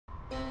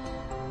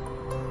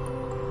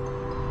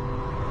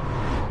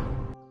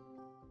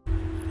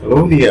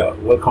Hello there,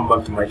 welcome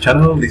back to my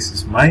channel. This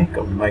is Mike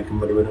of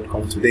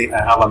Mbadiwe.com. Today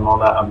I have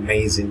another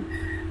amazing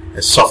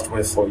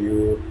software for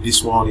you.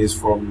 This one is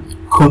from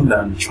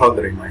Kundan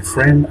Chaudhary, my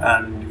friend,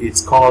 and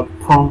it's called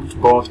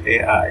PromptBot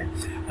AI.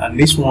 And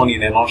this one,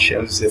 in a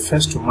nutshell, is the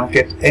first to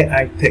market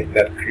AI tech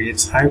that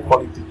creates high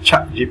quality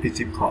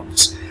ChatGPT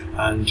prompts.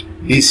 And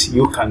this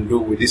you can do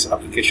with this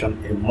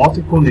application in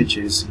multiple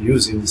niches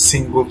using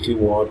single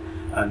keyword,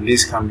 and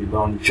this can be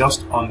done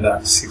just under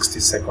 60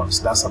 seconds.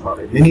 That's about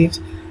a minute,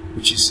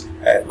 which is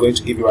going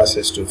to give you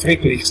access to 3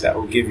 clicks that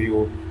will give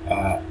you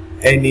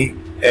any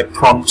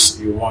prompts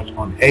you want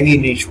on any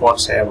niche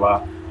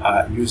whatsoever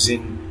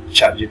using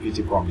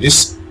ChatGPT prompt.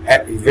 This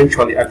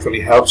eventually actually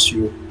helps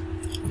you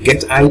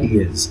get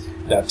ideas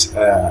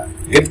that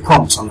get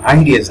prompts on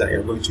ideas that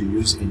you're going to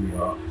use in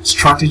your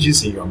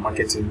strategies, in your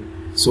marketing.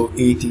 So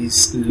it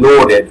is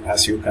loaded,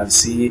 as you can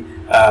see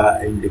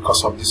in the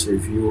course of this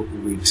review,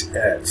 with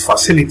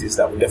facilities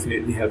that will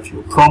definitely help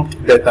you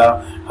prompt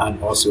better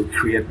and also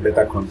create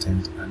better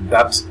content, and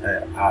that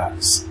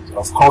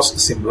of course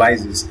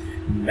symbolizes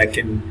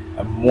making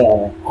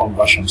more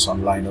conversions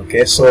online.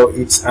 Okay, so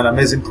it's an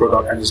amazing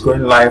product, and it's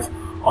going live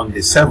on the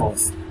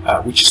 7th,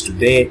 which is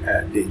today,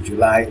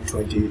 July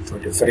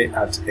 2023,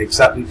 at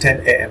exactly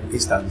 10 a.m.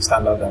 Eastern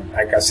Standard. And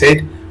like I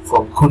said,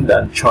 from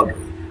Kundan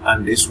Chaudhary.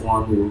 And this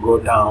one will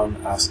go down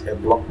as a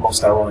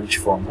blockbuster launch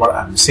from what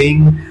I'm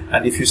seeing.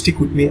 And if you stick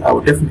with me, I will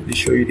definitely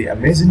show you the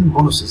amazing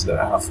bonuses that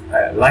I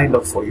have lined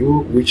up for you,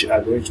 which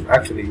are going to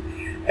actually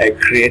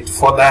create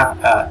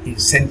further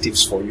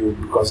incentives for you,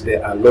 because they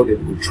are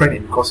loaded with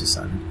training courses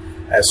and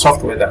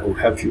software that will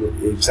help you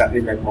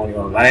exactly make money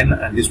online.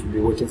 And this will be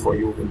waiting for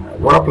you in my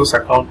WordPress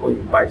account, or you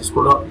can buy this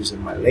product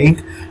using my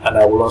link. And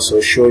I will also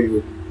show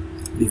you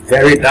the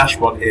very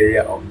dashboard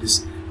area of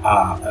this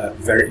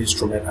very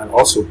instrument, and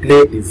also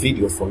play the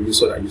video for you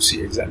so that you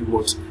see exactly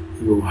what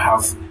you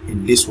have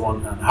in this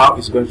one and how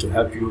it's going to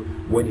help you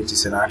when it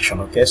is in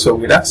action. Okay, so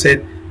with that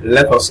said,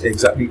 let us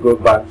exactly go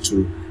back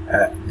to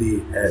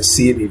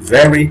see the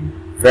very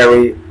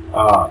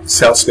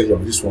sales page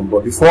of this one.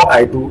 But before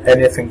I do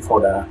anything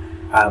further,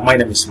 my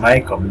name is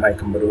Mike of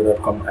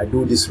Mbadiwe.com. I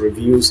do these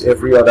reviews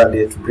every other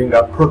day to bring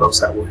out products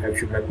that will help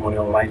you make money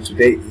online.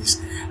 Today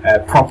is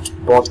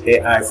PromptBot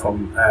AI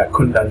from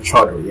Kundan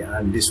Chaudhary,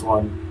 and this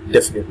one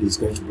definitely is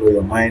going to blow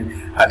your mind.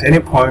 At any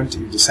point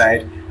you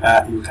decide,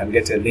 you can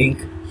get a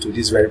link to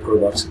this very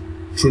product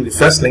through the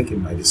first link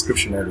in my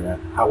description area.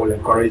 I will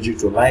encourage you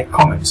to like,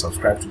 comment,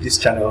 subscribe to this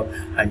channel,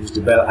 and use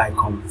the bell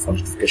icon for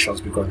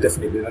notifications, because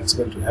definitely that's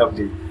going to help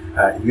the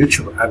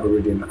YouTube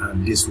algorithm,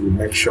 and this will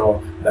make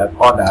sure that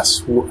others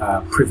who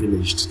are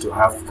privileged to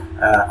have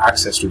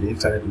access to the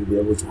internet will be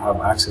able to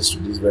have access to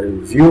this very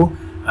review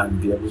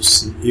and be able to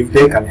see if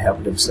they can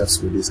help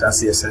themselves with this. That's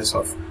the essence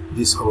of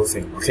this whole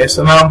thing. Okay,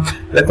 so now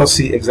let us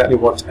see exactly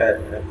what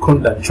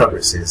Kundan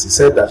Chaudhary says. He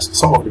said that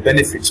some of the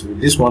benefits with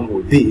this one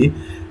will be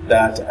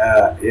that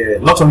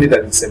not only that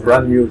it's a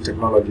brand new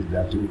technology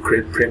that will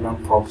create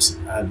premium prompts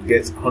and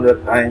get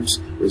 100 times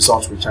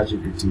results with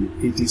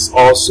ChatGPT, it is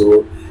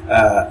also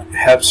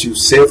helps you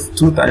save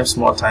 2 times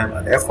more time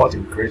and effort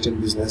in creating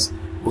business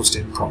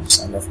boosting prompts.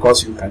 And of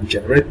course, you can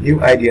generate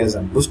new ideas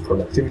and boost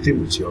productivity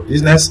with your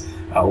business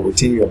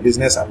within your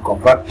business, and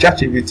convert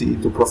ChatGPT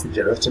into profit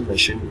generating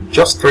machine with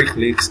just 3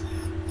 clicks.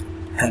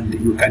 And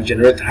you can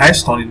generate high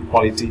stunning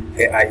quality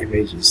AI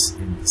images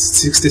in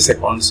 60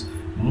 seconds,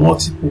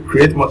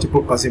 create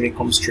multiple passive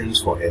income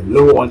streams for a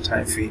low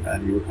one-time fee,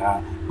 and you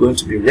are going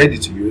to be ready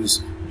to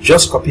use.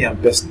 Just copy and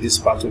paste this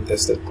battle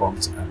tested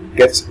prompt and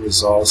get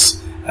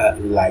results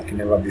like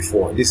never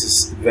before. This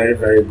is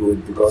very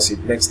good, because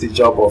it makes the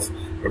job of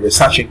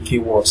researching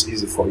keywords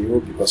easy for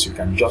you, because you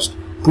can just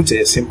put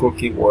a simple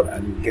keyword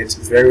and you get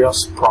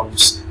various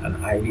prompts and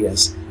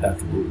ideas that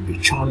will be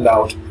churned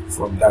out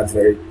from that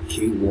very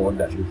keyword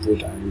that you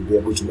put, and you'll be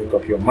able to make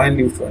up your mind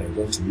which one you're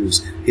going to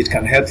use. It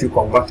can help you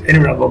convert any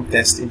random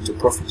text into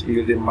profit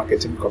yielding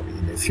marketing copy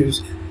in a few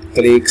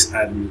clicks,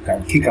 and you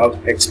can kick out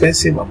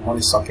expensive and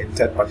money sucking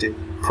third-party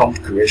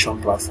prompt creation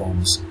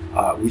platforms,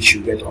 which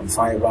you get on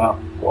Fiverr,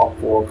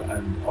 Upwork,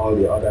 and all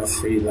the other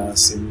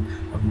freelancing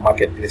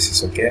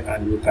marketplaces. Okay,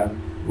 and you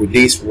can with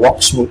this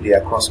work smoothly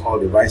across all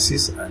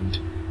devices, and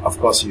of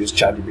course use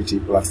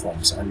ChatGPT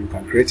platforms, and you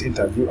can create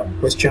interview and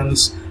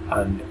questions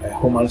and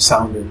human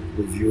sounding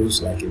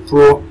reviews like a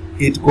pro.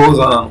 It goes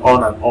on and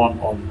on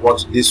and on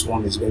what this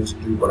one is going to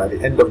do, but at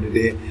the end of the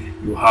day,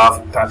 you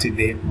have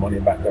 30-day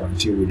money back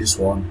guarantee with this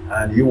one,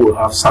 and you will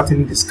have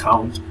certain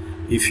discount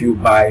if you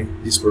buy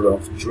this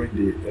product during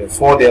the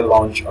 4-day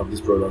launch of this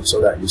product,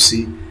 so that you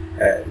see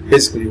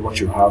basically what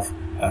you have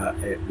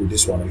with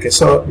this one. Okay,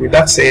 so with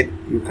that said,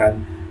 you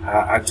can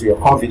at your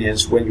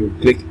convenience, when you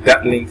click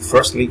that link,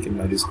 first link in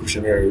my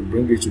description area, it will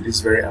bring you to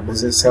this very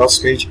amazing sales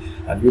page,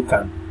 and you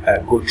can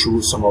go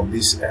through some of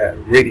these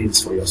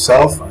ratings for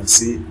yourself and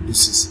see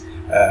this is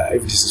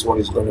if this is what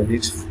is going to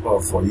need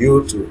for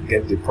you to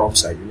get the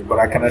prompts that you need. But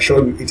I can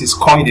assure you, it is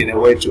coined in a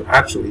way to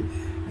actually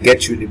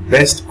get you the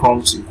best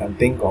prompts you can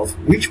think of,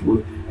 which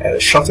will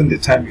shorten the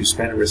time you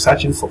spend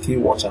researching for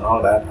keywords and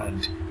all that.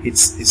 And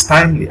it's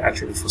timely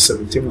actually for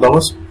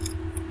 $17,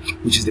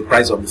 which is the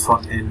price of the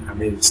front end. I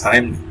mean, it's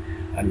timely,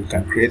 and you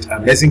can create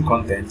amazing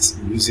content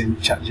using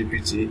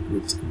ChatGPT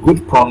with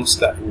good prompts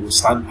that will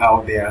stand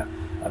out there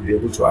and be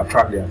able to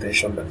attract the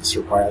attention that is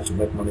required to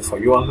make money for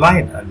you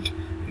online. And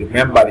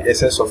remember, the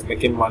essence of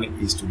making money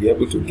is to be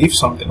able to give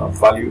something of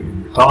value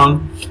in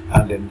return,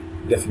 and then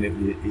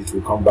definitely it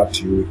will come back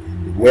to you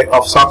in the way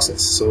of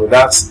success. So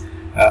that's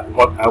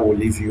what I will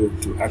leave you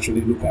to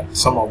actually look at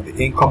some of the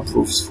income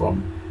proofs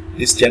from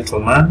this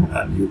gentleman,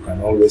 and you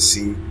can always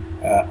see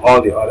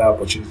all the other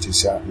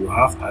opportunities you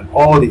have, and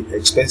all the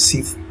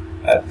expensive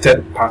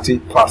third-party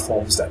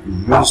platforms that you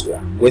use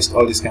to waste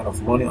all this kind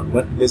of money on a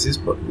monthly basis.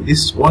 But with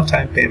this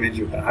one-time payment,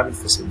 you can have it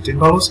for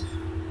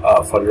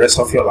 $17 for the rest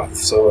of your life.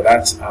 So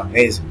that's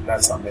amazing.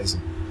 That's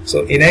amazing.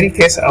 So in any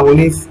case, I will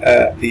leave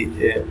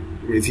the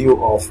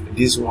review of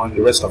this one,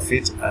 the rest of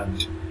it,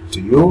 and to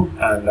you.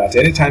 And at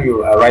any time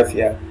you arrive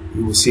here,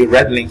 you will see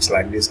red links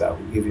like this that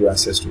will give you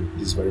access to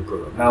this very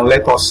product. Now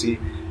let us see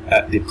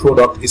the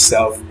product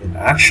itself in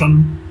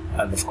action,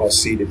 and of course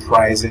see the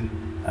pricing,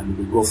 and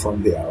we'll go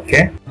from there.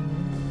 Okay.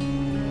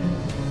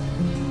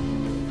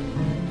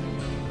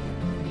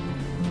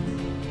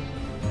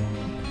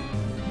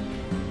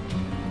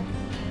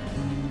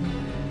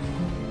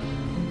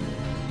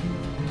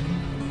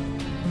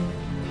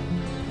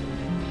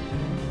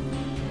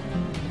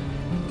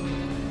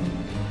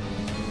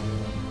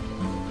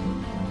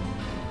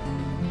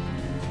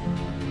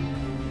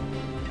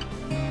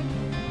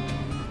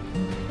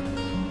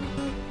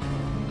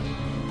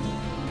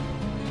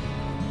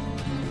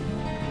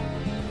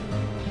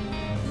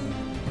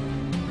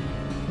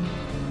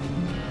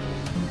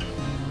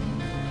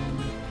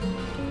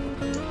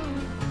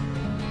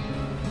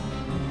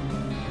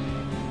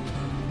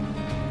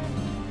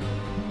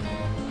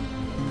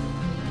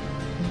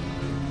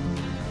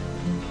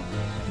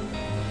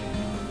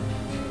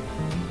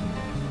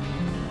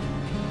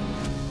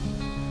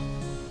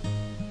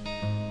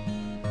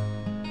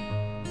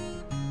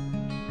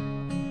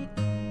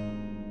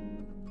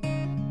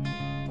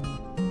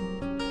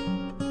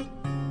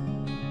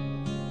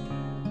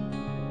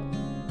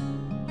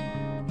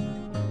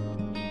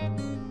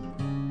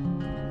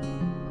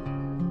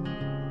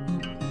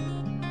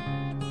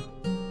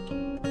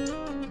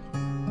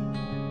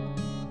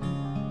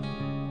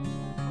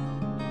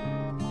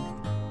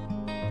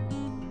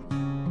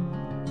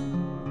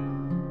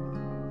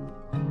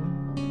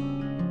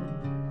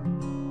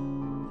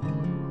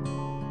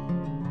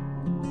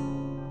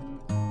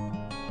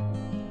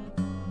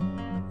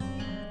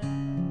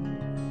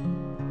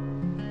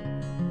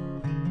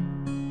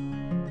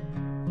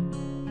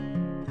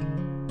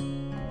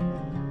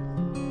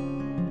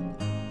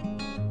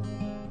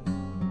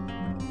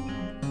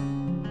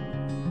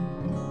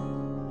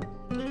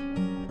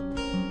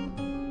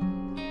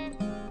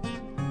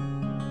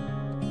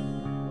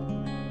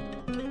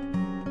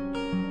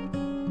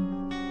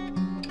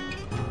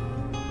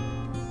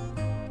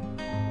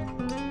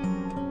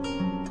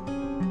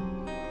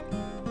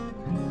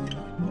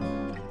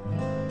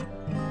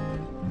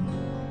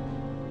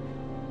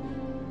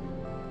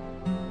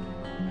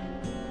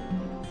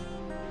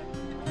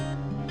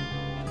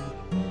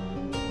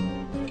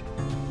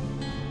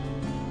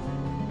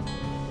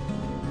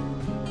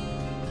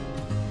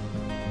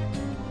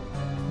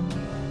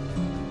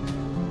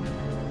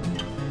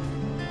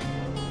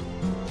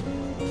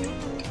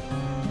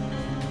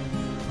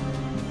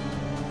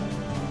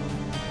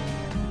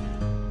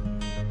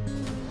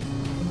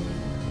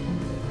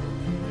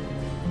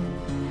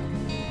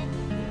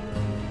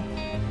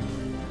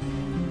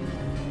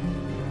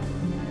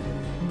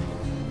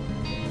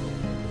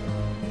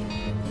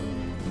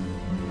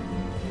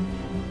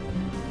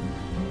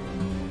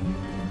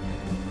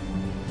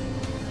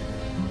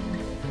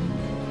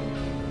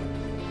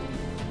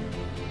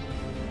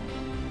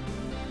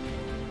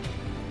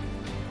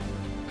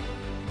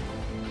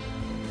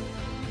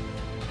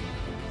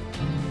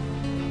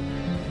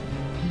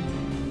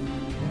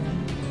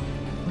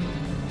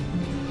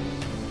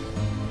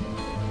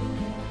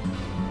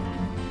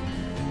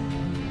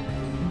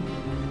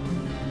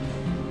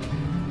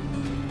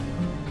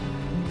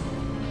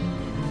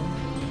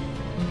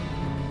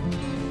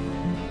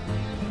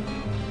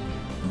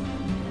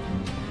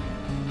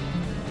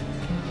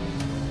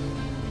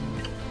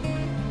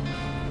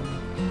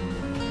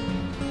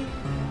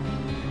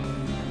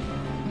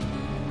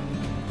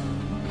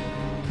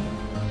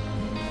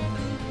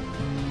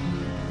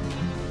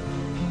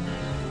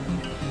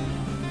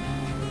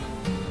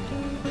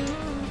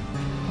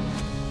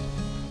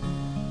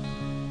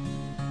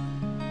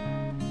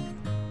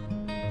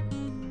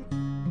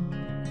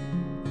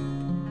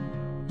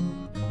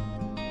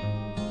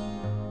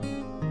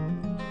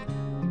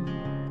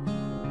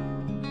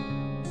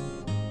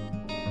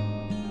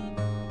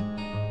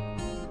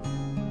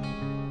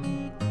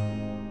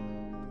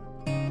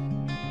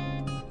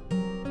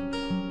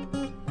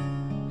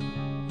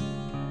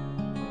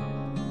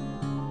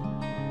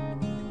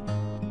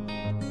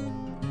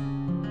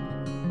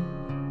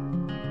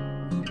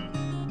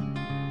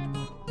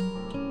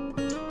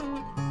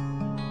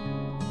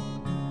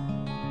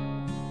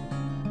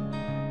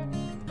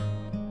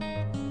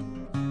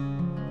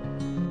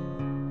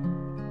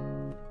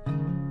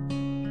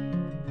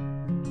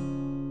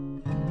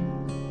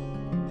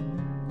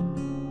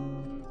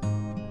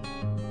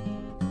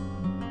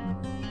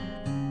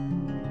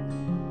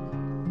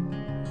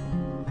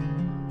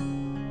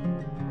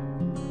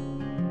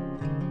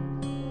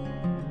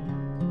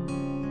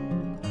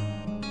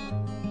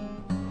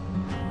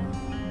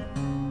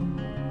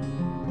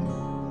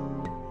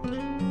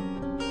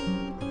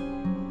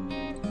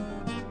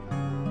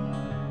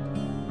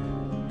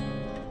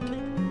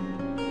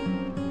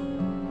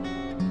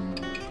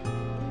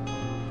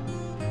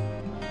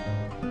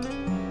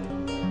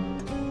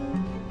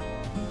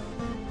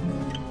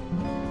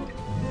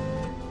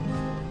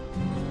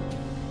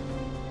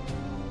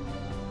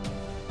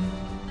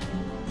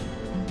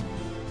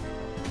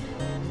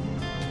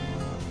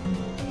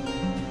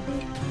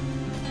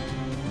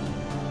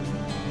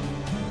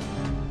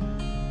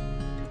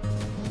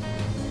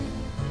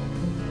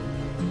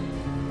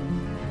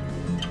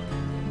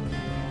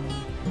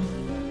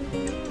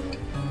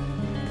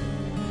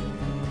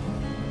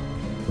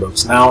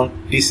 products. Now,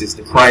 this is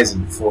the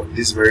pricing for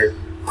this very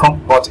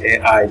PromptBot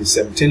AI. The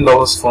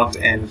 $17 front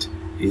end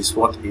is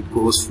what it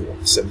goes for.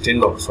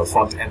 $17 for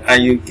front end,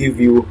 and you give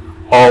you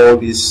all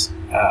these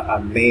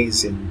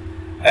amazing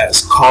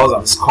scores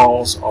and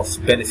scores of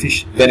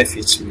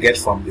benefits you get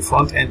from the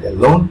front end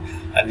alone.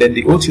 And then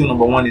the OTO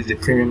number one is the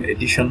premium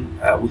edition,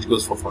 which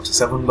goes for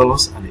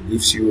 $47, and it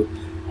gives you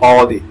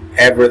all the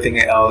everything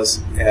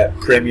else.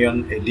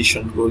 Premium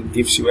edition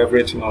gives you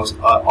everything else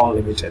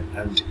unlimited,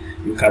 and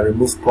you can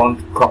remove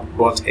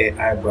PromptBot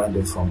AI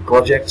branding from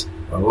project.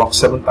 Unlock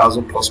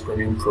 7,000 plus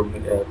premium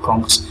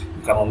prompts.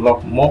 You can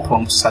unlock more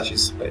prompt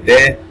searches per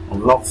day,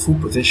 unlock full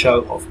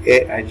potential of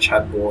AI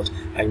chatbot,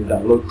 and you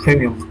download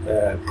premium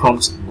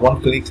prompts in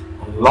one click,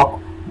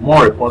 unlock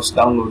more reports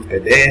download per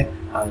day,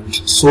 and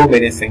so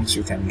many things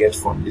you can get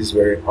from this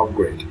very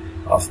upgrade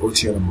of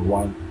OTO number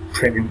one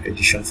premium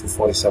edition for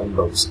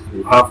 $47.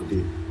 You have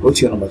the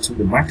OTO number two,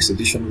 the max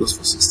edition, goes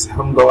for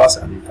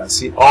 $67, and you can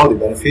see all the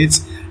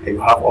benefits. And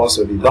you have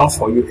also the done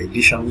for you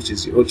edition, which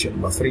is the OTO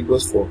number three,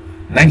 goes for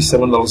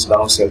 $97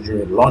 down sale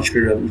during the launch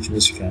period, which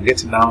means you can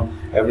get it now.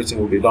 Everything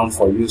will be done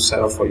for you, set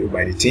up for you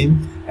by the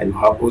team. And you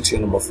have OTO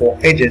number four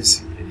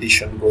agency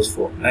edition, goes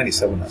for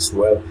 $97 as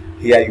well.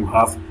 Here you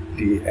have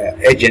the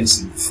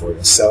agency for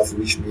yourself,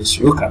 which means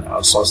you can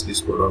outsource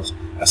this product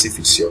as if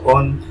it's your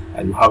own.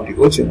 And you have the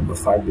OTO number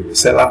five, the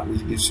reseller,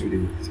 which gives you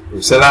the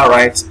reseller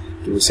rights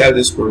to resell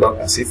this product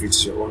as if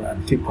it's your own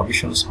and keep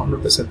commissions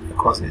 100%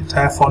 across the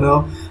entire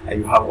funnel.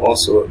 And you have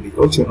also the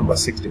OTO number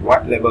six, the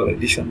white label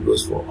edition,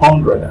 goes for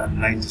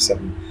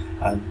 $197.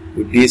 And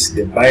with this,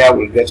 the buyer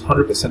will get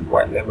 100%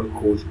 white label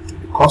code to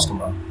the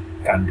customer,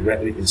 can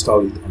directly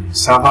install it on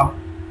his server,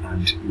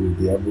 and you will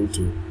be able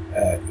to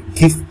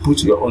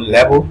put your own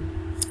label,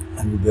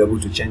 and you'll be able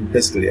to change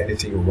basically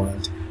anything you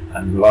want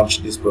and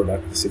launch this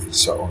product as if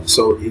it's your own.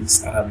 So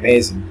it's an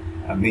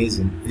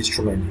amazing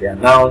instrument here.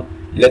 Now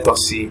let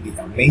us see the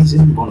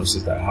amazing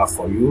bonuses that I have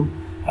for you,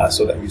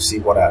 so that you see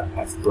what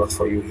I've brought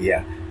for you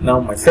here. Now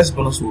my first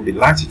bonus will be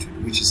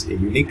Latitude, which is a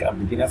unique and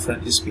beginner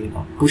friendly spin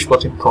on push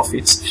button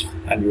profits,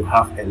 and you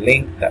have a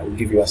link that will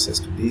give you access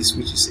to this,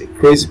 which is a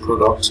crazy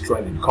product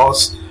training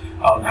course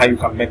on how you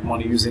can make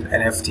money using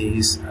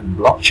NFTs and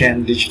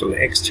blockchain digital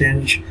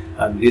exchange,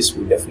 and this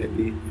will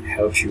definitely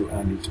help you.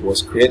 And it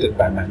was created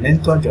by my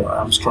mentor John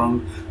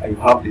Armstrong. And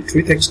you have the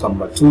TweetX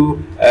number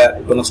two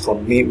bonus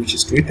from me, which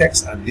is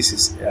TweetX, and this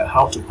is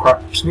how to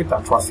crack Twitter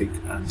traffic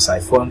and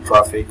siphon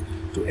traffic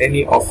to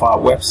any offer,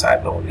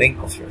 website, or link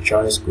of your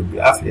choice. Could be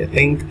affiliate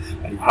link,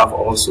 and you have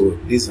also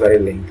this very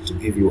link to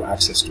give you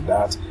access to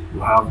that. You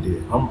have the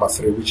number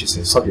three, which is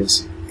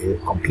Insurgency, a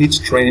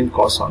complete training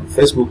course on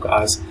Facebook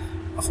ads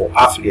for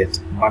affiliate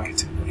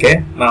marketing.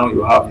 Okay, now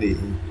you have the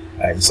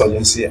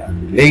Insurgency,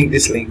 and the link,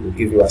 this link will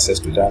give you access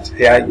to that.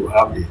 Here you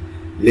have the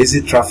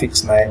Lazy Traffic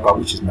Sniper,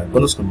 which is my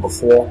bonus number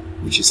four,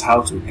 which is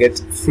how to get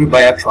free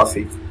buyer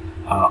traffic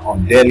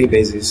on daily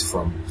basis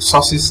from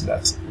sources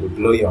that will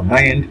blow your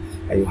mind.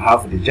 And you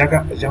have the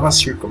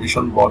JavaScript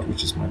commission bot,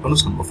 which is my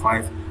bonus number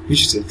five,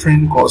 which is a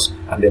training course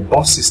and a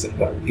bot system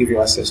that will give you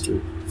access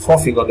to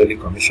 4-figure daily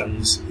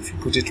commissions if you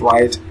put it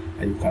right,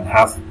 and you can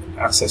have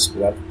access to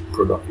that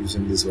product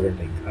using this very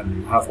link. And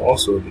you have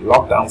also the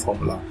lockdown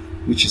formula,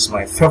 which is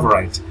my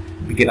favorite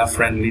beginner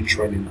friendly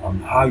training on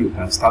how you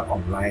can start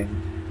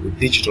online with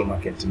digital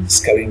marketing,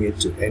 scaling it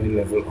to any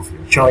level of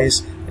your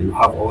choice. And you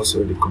have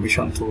also the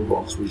commission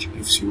toolbox, which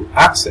gives you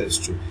access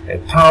to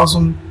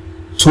 1,000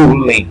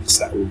 tool links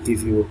that will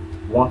give you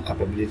one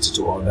capability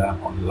to order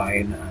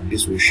online, and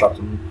this will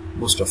shorten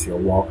most of your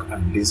work.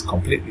 And this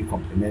completely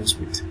complements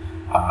with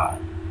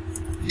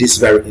this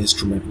very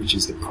instrument, which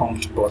is the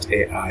PromptBot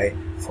AI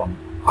from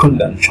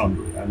Kundan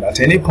Chandru. And at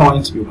any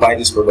point you buy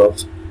this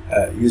product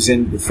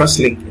using the first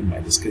link in my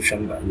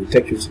description, that will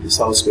take you to the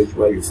sales page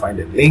where you find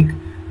a link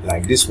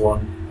like this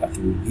one that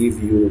will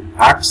give you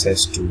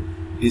access to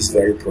this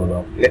very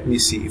product. Let me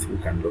see if we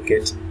can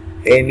locate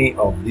any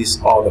of these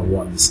other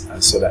ones,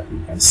 and so that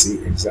you can see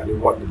exactly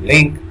what the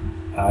link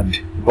and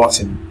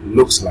button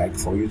looks like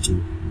for you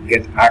to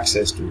get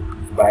access to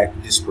buy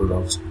this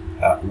product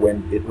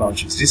when it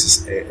launches. This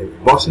is a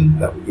button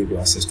that will give you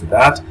access to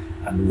that.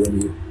 And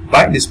when you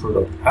buy this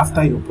product,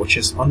 after your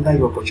purchase, under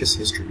your purchase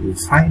history, you will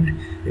find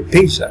a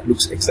page that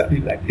looks exactly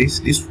like this.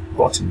 This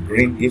button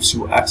green gives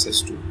you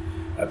access to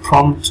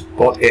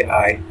PromptBot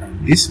AI,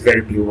 and this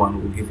very blue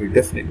one will give you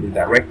definitely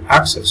direct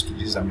access to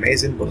these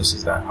amazing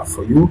bonuses that I have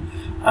for you.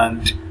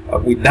 And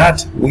with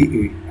that,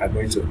 we are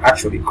going to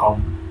actually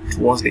come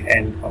towards the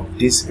end of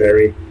this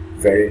very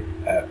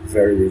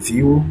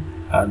review,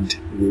 and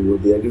we will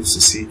be able to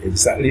see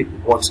exactly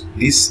what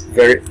this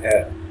very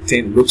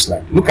thing looks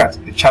like. Look at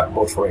the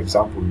chatbot, for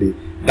example, the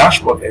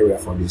dashboard area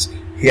for this.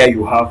 Here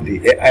you have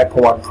the AI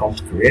powered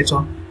prompt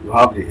creator, you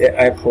have the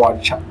AI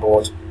powered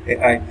chatbot,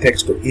 AI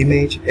text to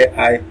image,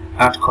 AI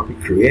art copy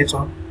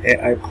creator,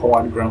 AI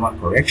powered grammar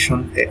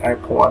correction, AI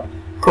powered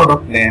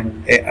product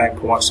name, AI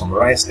powered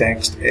summarize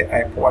text,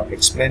 AI powered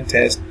explain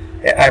text,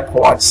 AI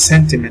powered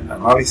sentiment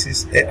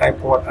analysis, AI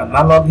powered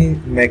analogy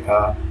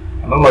maker,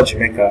 analogy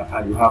maker,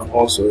 and you have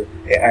also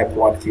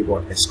AI-powered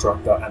keyboard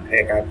extractor and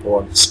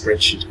AI-powered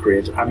spreadsheet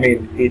creator. I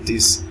mean, it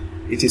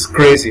is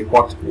crazy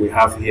what we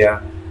have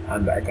here,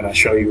 and I can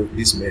assure you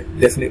this may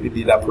definitely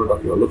be that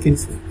product you're looking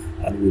for.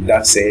 And with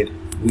that said,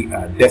 we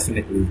are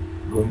definitely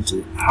going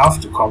to have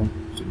to come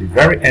to the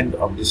very end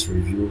of this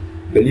review.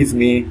 Believe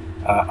me,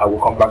 I will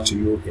come back to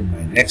you in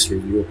my next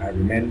review. I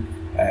remain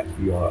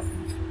your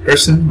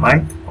person,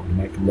 Mike, of the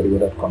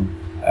Mbadiwe.com.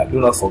 Do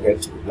not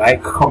forget to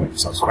like, comment,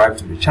 subscribe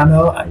to the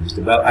channel, and use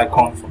the bell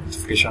icon for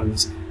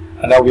notifications.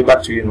 And I'll be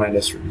back to you in my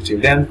next review.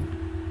 Till then,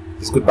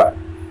 it's goodbye.